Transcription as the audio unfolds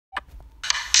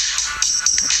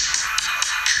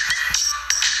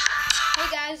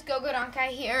guys, GoGoDonkai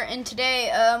here, and today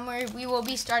we will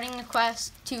be starting the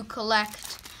quest to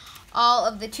collect all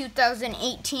of the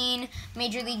 2018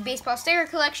 Major League Baseball sticker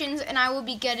collections, and I will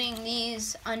be getting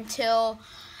these until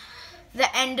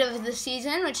the end of the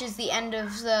season, which is the end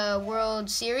of the World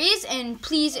Series, and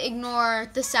please ignore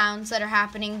the sounds that are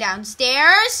happening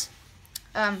downstairs.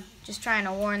 Just trying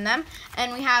to warn them.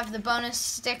 And we have the bonus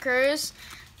stickers,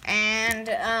 and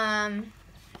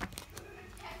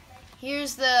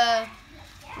here's the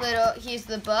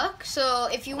book. So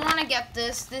if you want to get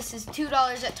this is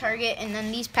 $2 at Target, and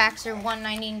then these packs are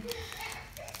 $1.99.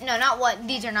 No, not what.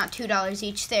 These are not $2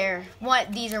 each. These are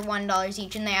 $1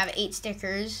 each, and they have 8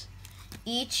 stickers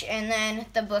each. And then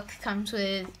the book comes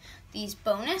with these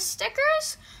bonus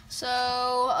stickers.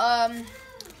 So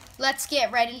let's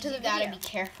get right into the video. You gotta be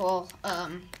careful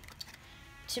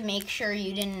to make sure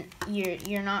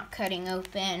you're not cutting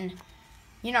open.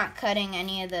 You're not cutting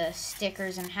any of the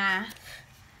stickers in half.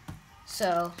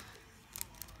 So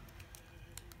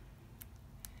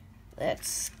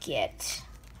let's get,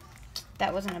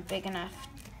 that wasn't a big enough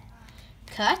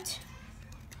cut.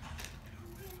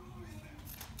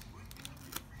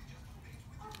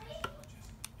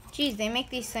 Geez, they make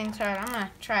these things hard. I'm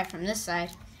gonna try from this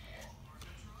side.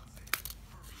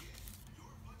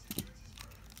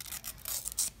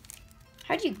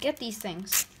 How do you get these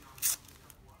things?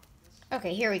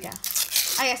 Okay, here we go.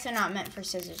 I guess they're not meant for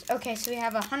scissors. Okay, so we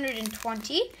have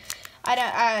 120.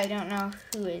 I don't know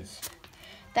who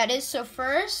that is. So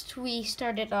first, we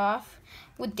started off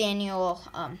with Daniel.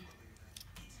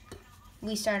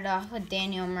 We started off with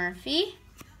Daniel Murphy,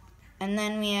 and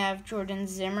then we have Jordan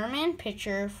Zimmermann,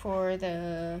 pitcher for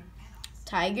the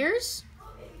Tigers.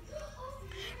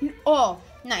 Oh,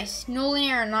 nice. Nolan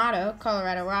Arenado,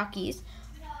 Colorado Rockies.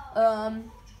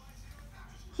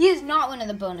 He is not one of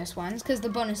the bonus ones, because the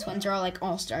bonus ones are all like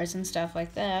all-stars and stuff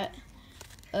like that.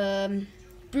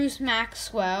 Bruce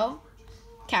Maxwell,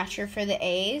 catcher for the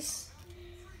A's.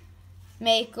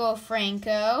 Mako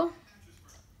Franco.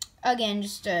 Again,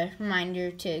 just a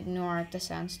reminder to ignore the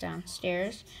sounds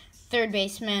downstairs. Third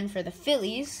baseman for the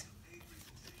Phillies.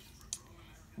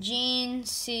 Gene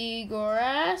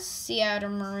Segura, Seattle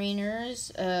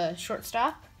Mariners,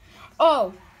 shortstop.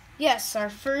 Oh, yes, our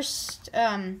first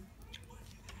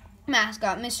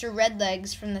mascot, Mr.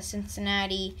 Redlegs from the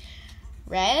Cincinnati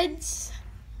Reds.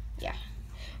 Yeah.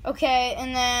 Okay,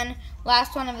 and then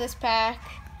last one of this pack,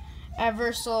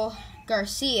 Eversol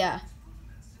Garcia.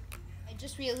 I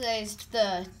just realized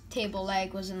the table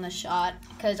leg was in the shot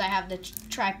because I have the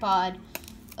tripod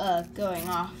going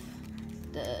off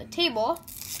the table.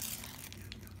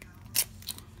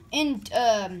 And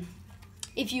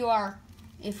if you are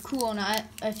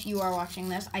watching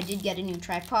this, I did get a new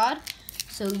tripod.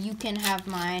 So you can have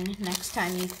mine next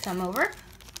time you come over.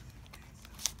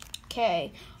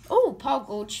 Okay. Oh, Paul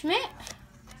Goldschmidt.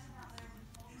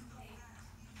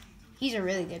 He's a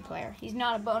really good player. He's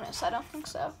not a bonus. I don't think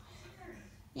so.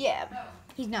 Yeah,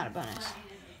 he's not a bonus.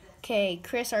 Okay,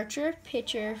 Chris Archer,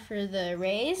 pitcher for the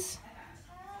Rays.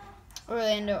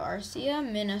 Orlando Arcia,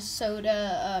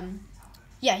 Minnesota.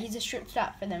 Yeah, he's a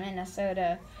shortstop for the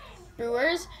Minnesota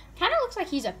Brewers. Kind of looks like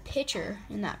he's a pitcher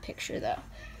in that picture, though.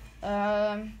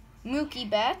 Mookie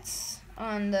Betts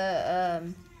on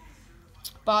the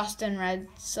Boston Red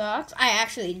Sox. I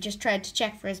actually just tried to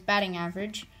check for his batting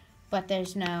average, but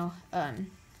there's no,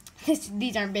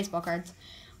 these aren't baseball cards,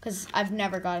 because I've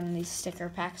never gotten these sticker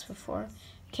packs before.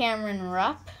 Cameron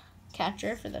Rupp,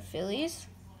 catcher for the Phillies.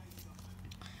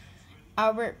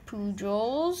 Albert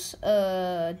Pujols,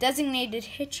 designated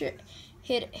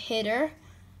hitter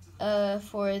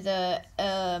for the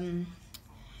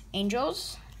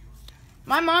Angels.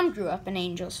 My mom grew up an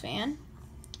Angels fan.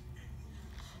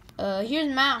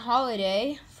 Here's Matt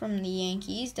Holliday from the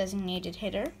Yankees, designated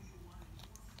hitter.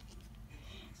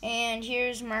 And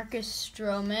here's Marcus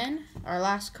Stroman, our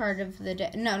last card of the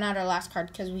day. No, not our last card,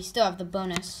 because we still have the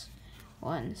bonus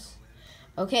ones.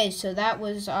 Okay, so that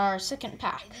was our second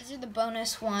pack. These are the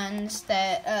bonus ones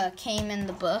that came in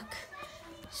the book.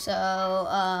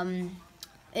 So,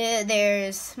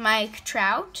 there's Mike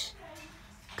Trout,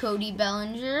 Cody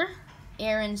Bellinger,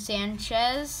 Aaron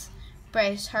Sanchez,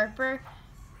 Bryce Harper,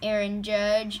 Aaron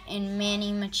Judge, and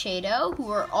Manny Machado, who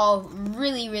are all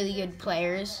really, really good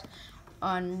players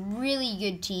on really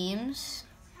good teams.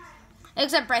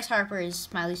 Except Bryce Harper is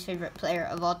my least favorite player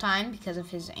of all time because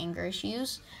of his anger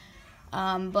issues.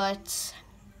 But,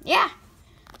 yeah,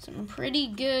 some pretty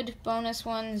good bonus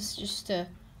ones, just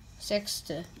 6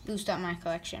 to boost up my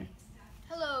collection.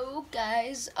 Hello,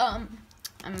 guys. I'm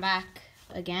back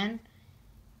again.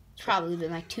 It's probably been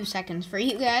like 2 seconds for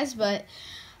you guys, but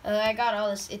I got all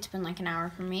this. It's been like an hour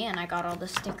for me, and I got all the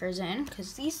stickers in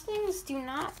because these things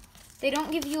they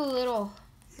don't give you a little.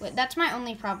 That's my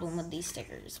only problem with these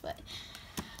stickers. But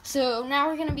so now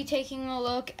we're gonna be taking a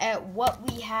look at what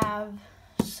we have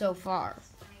so far.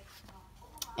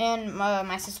 And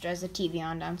my sister has the TV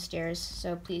on downstairs,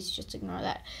 so please just ignore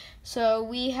that. So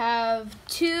we have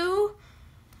 2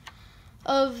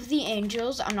 of the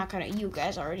angels. I'm not gonna. You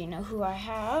guys already know who I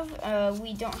have.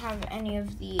 We don't have any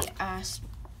of the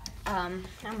I'm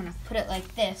gonna put it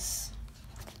like this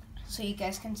so you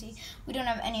guys can see. We don't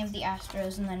have any of the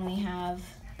Astros, and then we have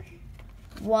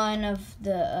one of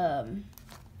the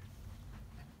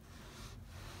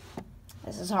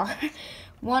this is hard.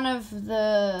 One of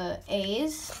the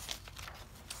A's.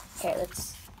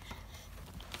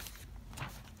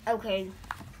 Okay,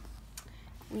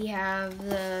 we have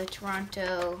the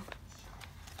Toronto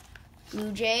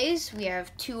Blue Jays. We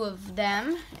have 2 of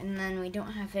them, and then we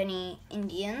don't have any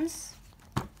Indians.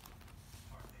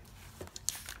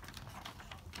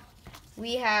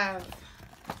 We have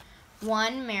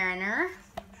 1 Mariner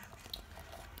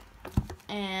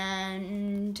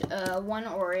and 1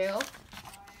 Oriole.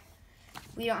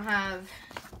 We don't have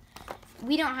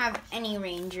any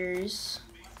Rangers,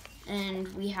 and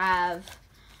we have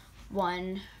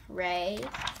 1 Ray.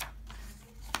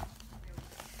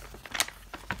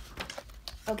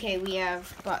 Okay, we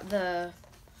have the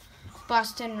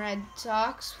Boston Red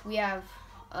Sox. We have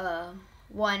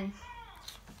 1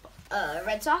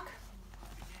 Red Sox.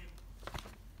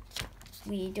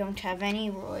 We don't have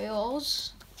any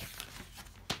Royals.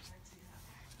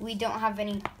 We don't have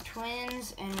any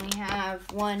Twins, and we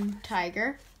have 1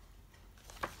 Tiger.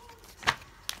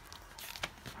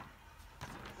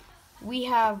 We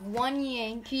have 1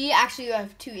 Yankee. Actually, we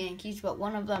have 2 Yankees, but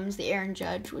one of them is the Aaron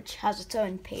Judge, which has its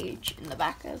own page in the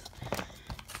back of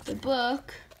the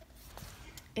book.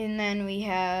 And then we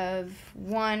have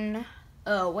 1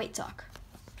 White Sox.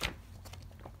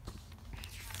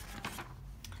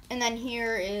 And then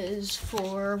here is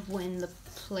for when the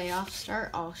playoffs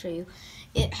start. I'll show you.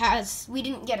 We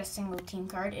didn't get a single team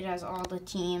card. It has all the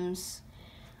teams.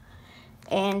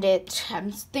 And I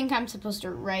think I'm supposed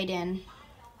to write in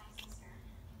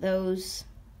those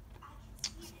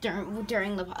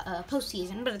during the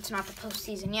postseason, but it's not the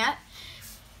postseason yet.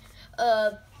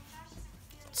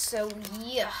 So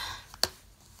yeah.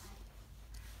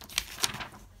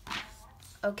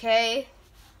 Okay.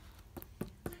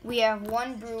 We have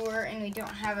 1 Brewer, and we don't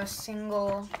have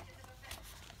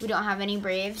any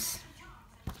Braves,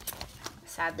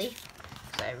 sadly,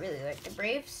 because I really like the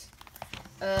Braves.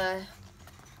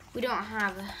 We don't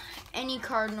have any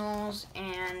Cardinals,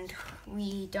 and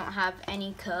we don't have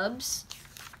any Cubs.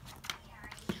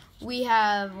 We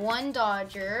have 1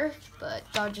 Dodger, but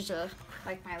Dodgers are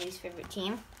like my least favorite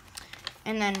team.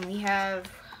 And then we have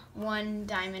 1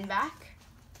 Diamondback.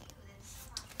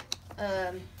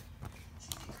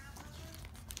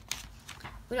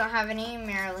 We don't have any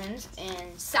Marylands,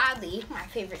 and sadly, my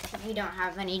favorite team, we don't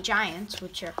have any Giants,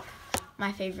 which are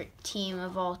my favorite team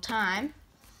of all time.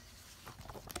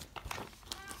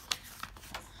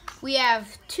 We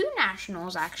have 2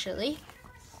 Nationals, actually,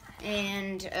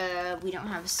 and we don't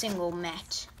have a single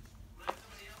Met.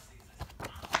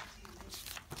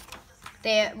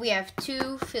 We have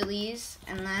 2 Phillies,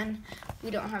 and then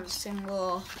we don't have a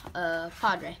single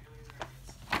Padre.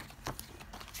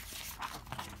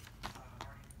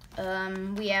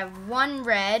 We have 1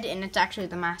 Red, and it's actually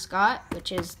the mascot,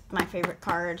 which is my favorite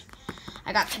card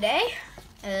I got today.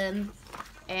 And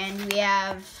we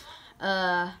have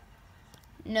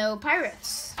no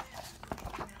Pirates.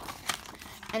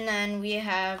 And then we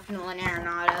have Nolan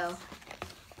Arenado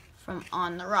from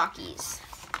On the Rockies.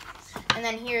 And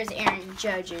then here's Aaron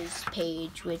Judge's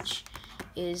page, which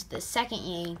is the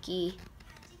 2nd Yankee.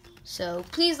 So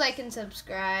please like and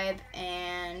subscribe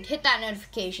and hit that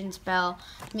notifications bell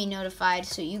to be notified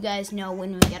so you guys know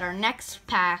when we get our next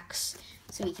packs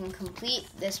so we can complete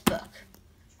this book.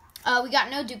 We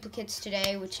got no duplicates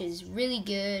today, which is really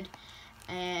good,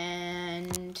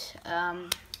 and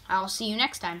I'll see you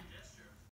next time.